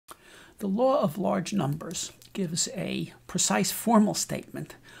The law of large numbers gives a precise formal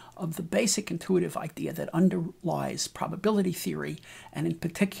statement of the basic intuitive idea that underlies probability theory, and in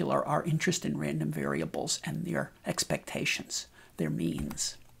particular our interest in random variables and their expectations, their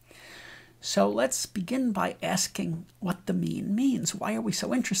means. So let's begin by asking what the mean means. Why are we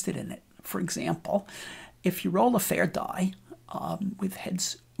so interested in it? For example, if you roll a fair die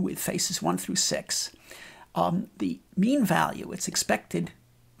with faces 1 through 6, the mean value, its expected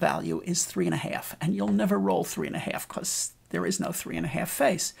value, is 3.5, and you'll never roll 3.5 because there is no 3.5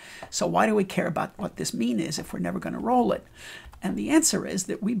 face. So why do we care about what this mean is if we're never going to roll it? And the answer is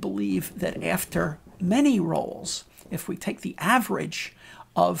that we believe that after many rolls, if we take the average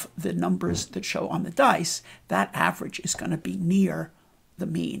of the numbers that show on the dice, that average is going to be near the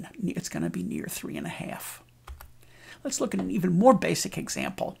mean. It's going to be near 3.5. Let's look at an even more basic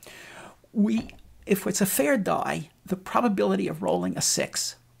example. If it's a fair die, the probability of rolling a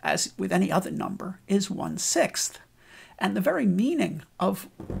 6, as with any other number, is 1/6. And the very meaning of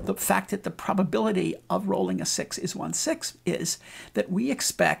the fact that the probability of rolling a 6 is 1/6 is that we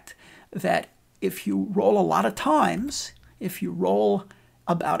expect that if you roll a lot of times, if you roll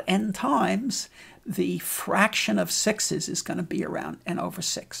about n times, the fraction of 6s is going to be around n over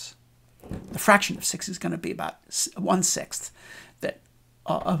 6. The fraction of 6 is going to be about 1/6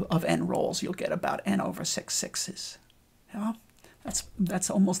 of n rolls. You'll get about n over 6 sixes. Yeah?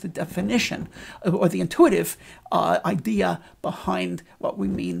 That's almost the definition, or the intuitive idea behind what we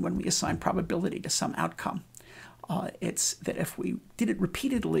mean when we assign probability to some outcome. It's that if we did it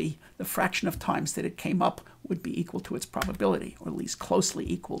repeatedly, the fraction of times that it came up would be equal to its probability, or at least closely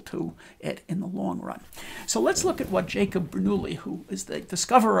equal to it in the long run. So let's look at what Jacob Bernoulli, who is the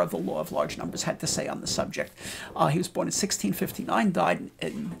discoverer of the law of large numbers, had to say on the subject. He was born in 1659, died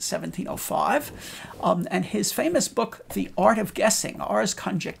in 1705, and his famous book, The Art of Guessing, Ars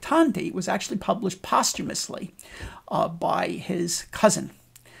Conjectandi, was actually published posthumously by his cousin.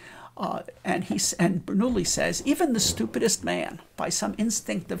 And Bernoulli says, even the stupidest man, by some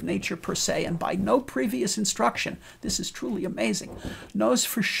instinct of nature per se, and by no previous instruction, this is truly amazing, knows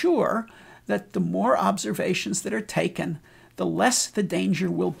for sure that the more observations that are taken, the less the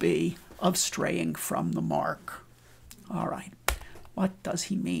danger will be of straying from the mark. All right, what does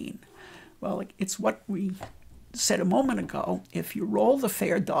he mean? Well, it's what we said a moment ago. If you roll the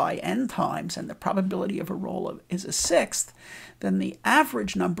fair die n times and the probability of a roll is 1/6, then the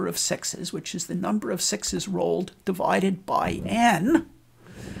average number of 6s, which is the number of 6s rolled divided by n,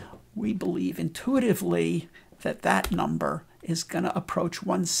 we believe intuitively that that number is going to approach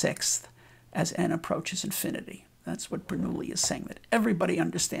 1/6 as n approaches infinity. That's what Bernoulli is saying, that everybody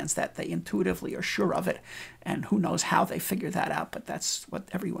understands that. They intuitively are sure of it, and who knows how they figure that out, but that's what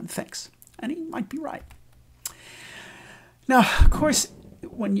everyone thinks. And he might be right. Now, of course,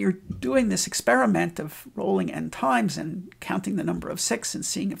 when you're doing this experiment of rolling n times and counting the number of 6 and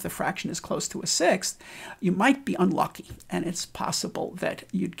seeing if the fraction is close to 1/6, you might be unlucky, and it's possible that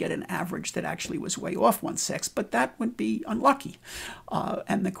you'd get an average that actually was way off 1/6, but that would be unlucky.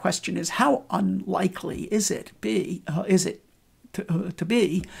 And the question is, how unlikely is it to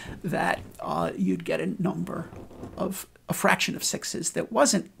be that you'd get a number of a fraction of 6s that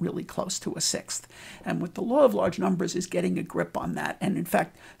wasn't really close to 1/6. And what the law of large numbers is getting a grip on that. And in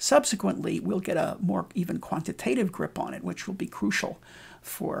fact, subsequently, we'll get a more even quantitative grip on it, which will be crucial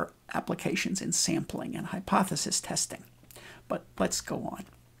for applications in sampling and hypothesis testing. But let's go on.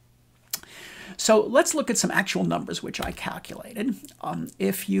 So let's look at some actual numbers which I calculated.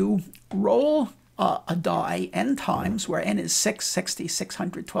 If you roll a die n times, where n is 6, 60,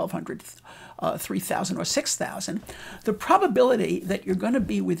 600, 1200, 3000, or 6000, the probability that you're going to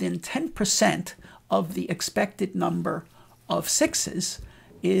be within 10% of the expected number of 6s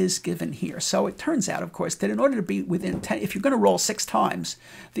is given here. So it turns out, of course, that in order to be within 10, if you're going to roll 6 times,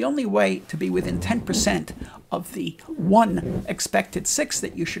 the only way to be within 10% of the one expected 6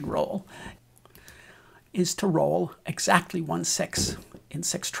 that you should roll is to roll exactly 1/6 in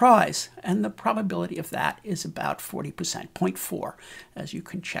 6 tries, and the probability of that is about 40%, 0.4, as you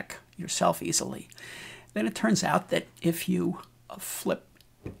can check yourself easily. Then it turns out that if you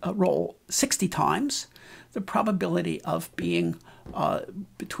roll 60 times, the probability of being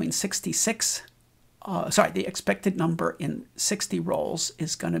between 66, the expected number in 60 rolls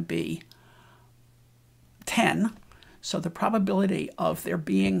is going to be 10. So the probability of there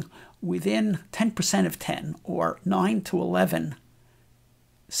being within 10% of 10, or 9 to 11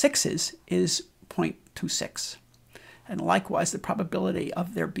 6s, is 0.26. And likewise, the probability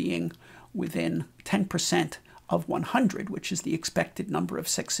of there being within 10% of 100, which is the expected number of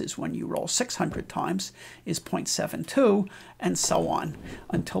sixes when you roll 600 times, is 0.72, and so on,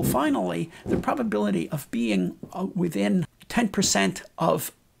 until finally the probability of being within 10%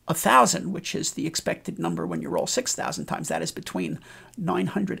 of 1,000, which is the expected number when you roll 6,000 times, that is between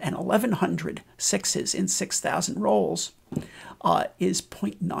 900 and 1,100 sixes in 6,000 rolls, is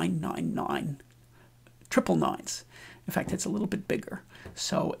 0.999 triple nines. In fact, it's a little bit bigger.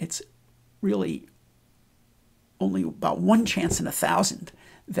 So it's really only about one chance in 1,000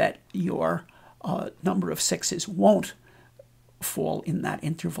 that your number of sixes won't fall in that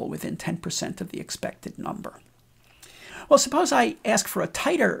interval within 10% of the expected number. Well, suppose I ask for a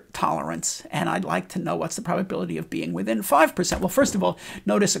tighter tolerance, and I'd like to know what's the probability of being within 5%. Well, first of all,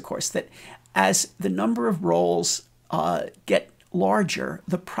 notice, of course, that as the number of rolls get larger,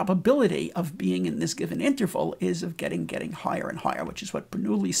 the probability of being in this given interval is of getting higher and higher, which is what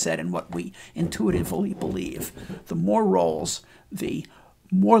Bernoulli said and what we intuitively believe. The more rolls, the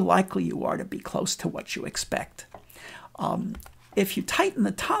more likely you are to be close to what you expect. If you tighten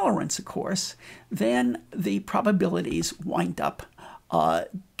the tolerance, of course, then the probabilities wind up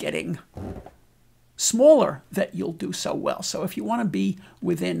getting smaller that you'll do so well. So if you want to be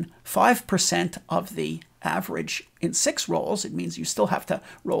within 5% of the average in 6 rolls, it means you still have to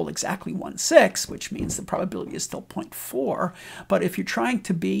roll exactly 1 6, which means the probability is still 0.4. But if you're trying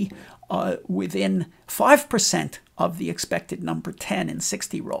to be within 5% of the expected number 10 in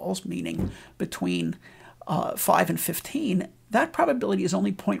 60 rolls, meaning between 5 and 15, that probability is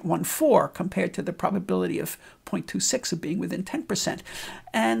only 0.14 compared to the probability of 0.26 of being within 10%.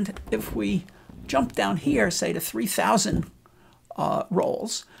 And if we jump down here, say to 3,000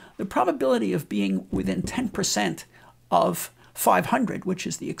 rolls, the probability of being within 10% of 500, which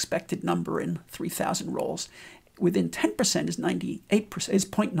is the expected number in 3,000 rolls, within 10% is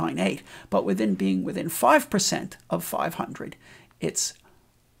 0.98, but being within 5% of 500, it's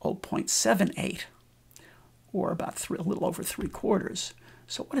 0.78. Or about a little over 3/4.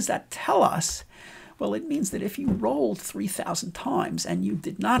 So what does that tell us? Well, it means that if you rolled 3,000 times and you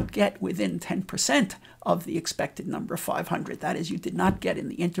did not get within 10% of the expected number of 500, that is, you did not get in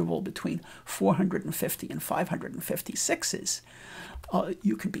the interval between 450 and 550 sixes,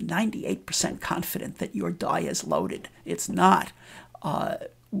 you can be 98% confident that your die is loaded. It's not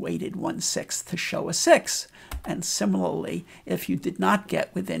weighted 1/6 to show a 6. And similarly, if you did not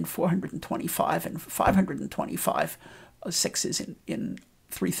get within 425 and 525 sixes in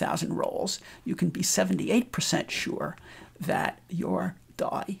 3,000 rolls, you can be 78% sure that your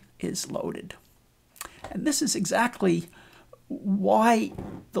die is loaded. And this is exactly why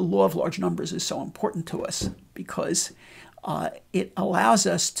the law of large numbers is so important to us, because it allows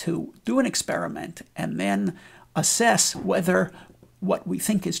us to do an experiment and then assess whether what we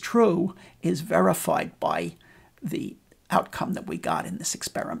think is true is verified by the outcome that we got in this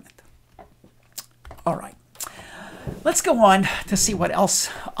experiment. All right. Let's go on to see what else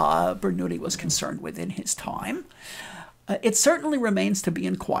Bernoulli was concerned with in his time. It certainly remains to be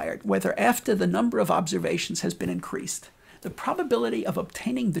inquired whether after the number of observations has been increased, the probability of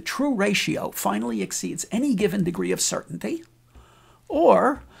obtaining the true ratio finally exceeds any given degree of certainty,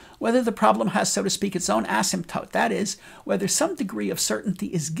 or whether the problem has, so to speak, its own asymptote. That is, whether some degree of certainty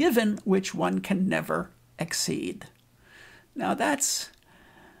is given which one can never exceed. Now that's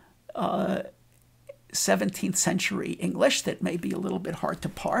 17th century English that may be a little bit hard to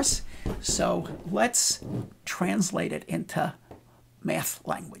parse. So let's translate it into math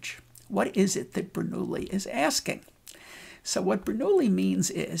language. What is it that Bernoulli is asking? So what Bernoulli means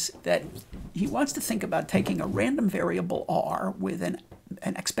is that he wants to think about taking a random variable r with an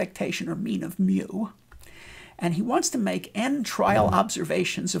expectation or mean of mu, and he wants to make n trial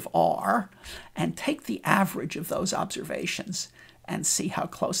observations of r and take the average of those observations and see how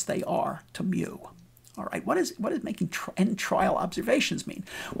close they are to mu. All right, what does making n trial observations mean?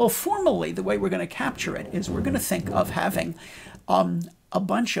 Well, formally, the way we're going to capture it is we're going to think of having a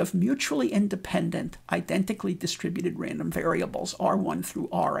bunch of mutually independent, identically distributed random variables, R1 through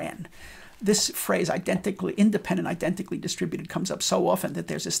Rn. This phrase, identically independent, identically distributed, comes up so often that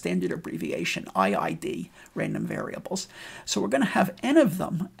there's a standard abbreviation, IID, random variables. So we're going to have n of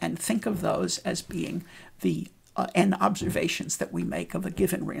them and think of those as being the n observations that we make of a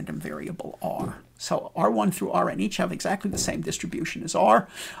given random variable r. So R1 through Rn each have exactly the same distribution as r,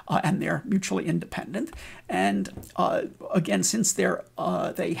 and they're mutually independent. And again, since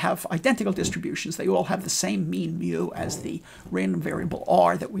they have identical distributions, they all have the same mean mu as the random variable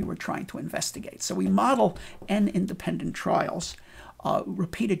r that we were trying to investigate. So we model n independent trials,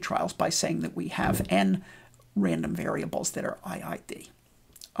 repeated trials, by saying that we have n random variables that are IID.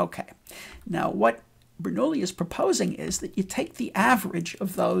 Okay, now what Bernoulli is proposing is that you take the average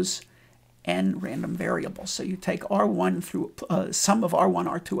of those n random variables. So you take R1 through sum of R1,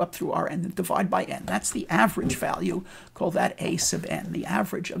 R2 up through Rn and divide by n. That's the average value. Call that A sub n, the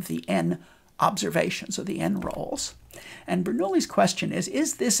average of the n observations or the n rolls. And Bernoulli's question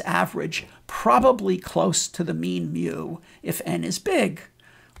is this average probably close to the mean mu if n is big?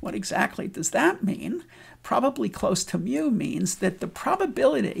 What exactly does that mean? Probably close to mu means that the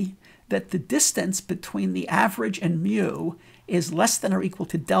probability that the distance between the average and mu is less than or equal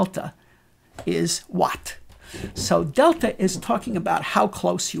to delta is what? So delta is talking about how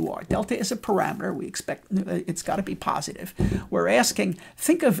close you are. Delta is a parameter. We expect it's got to be positive. We're asking,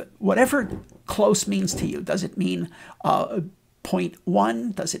 think of whatever close means to you. Does it mean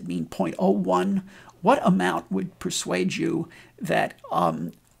 0.1? Does it mean 0.01? What amount would persuade you that,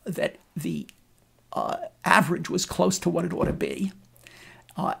 that the average was close to what it ought to be?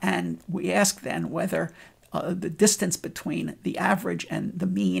 And we ask then whether the distance between the average and the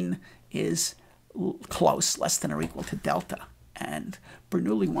mean is close, less than or equal to delta. And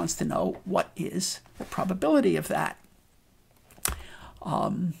Bernoulli wants to know what is the probability of that.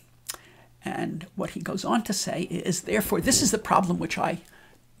 And what he goes on to say is, therefore, this is the problem which I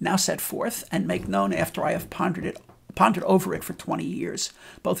now set forth and make known after I have pondered over it for 20 years,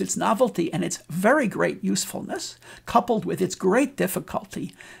 both its novelty and its very great usefulness, coupled with its great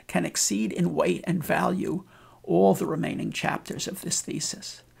difficulty, can exceed in weight and value all the remaining chapters of this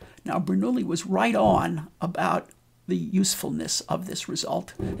thesis. Now, Bernoulli was right on about the usefulness of this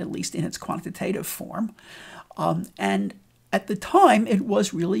result, at least in its quantitative form. And at the time, it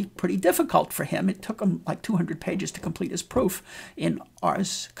was really pretty difficult for him. It took him like 200 pages to complete his proof in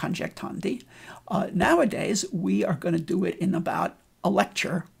Ars Conjectandi. Nowadays, we are going to do it in about a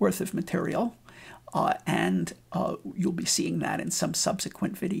lecture worth of material, and you'll be seeing that in some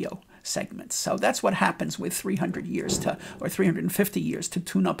subsequent video segments. So that's what happens with 300 years to, or 350 years to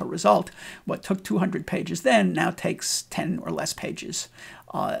tune up a result. What took 200 pages then now takes 10 or less pages.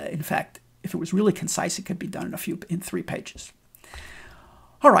 In fact, if it was really concise, it could be done in 3 pages.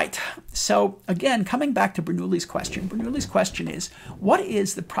 All right, so again, coming back to Bernoulli's question is, what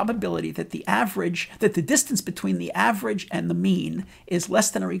is the probability that the distance between the average and the mean is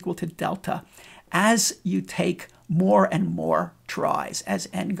less than or equal to delta as you take more and more tries, as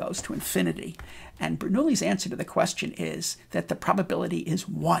n goes to infinity? And Bernoulli's answer to the question is that the probability is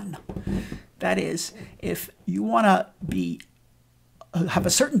 1. That is, if you want to have a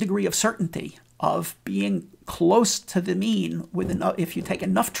certain degree of certainty of being close to the mean with enough, if you take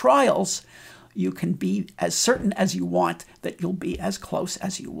enough trials, you can be as certain as you want that you'll be as close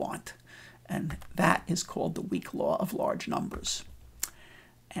as you want. And that is called the weak law of large numbers.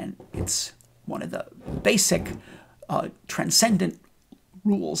 And it's one of the basic transcendent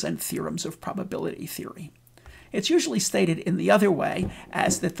rules and theorems of probability theory. It's usually stated in the other way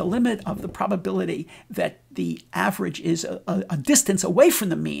as that the limit of the probability that the average is a distance away from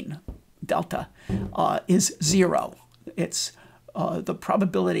the mean, delta, is 0. It's the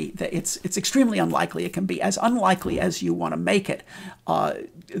probability that it's extremely unlikely. It can be as unlikely as you want to make it,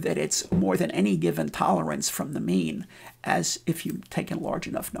 that it's more than any given tolerance from the mean, as if you take a large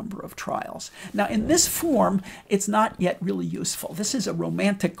enough number of trials. Now, in this form, it's not yet really useful. This is a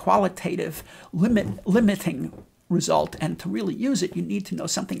romantic qualitative limiting result, and to really use it, you need to know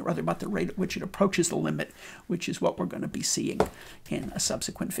something or other about the rate at which it approaches the limit, which is what we're going to be seeing in a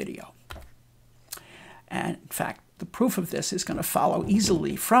subsequent video. And in fact, the proof of this is going to follow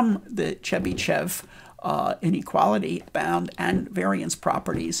easily from the Chebyshev inequality bound and variance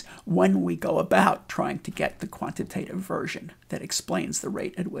properties when we go about trying to get the quantitative version that explains the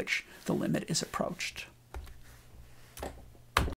rate at which the limit is approached.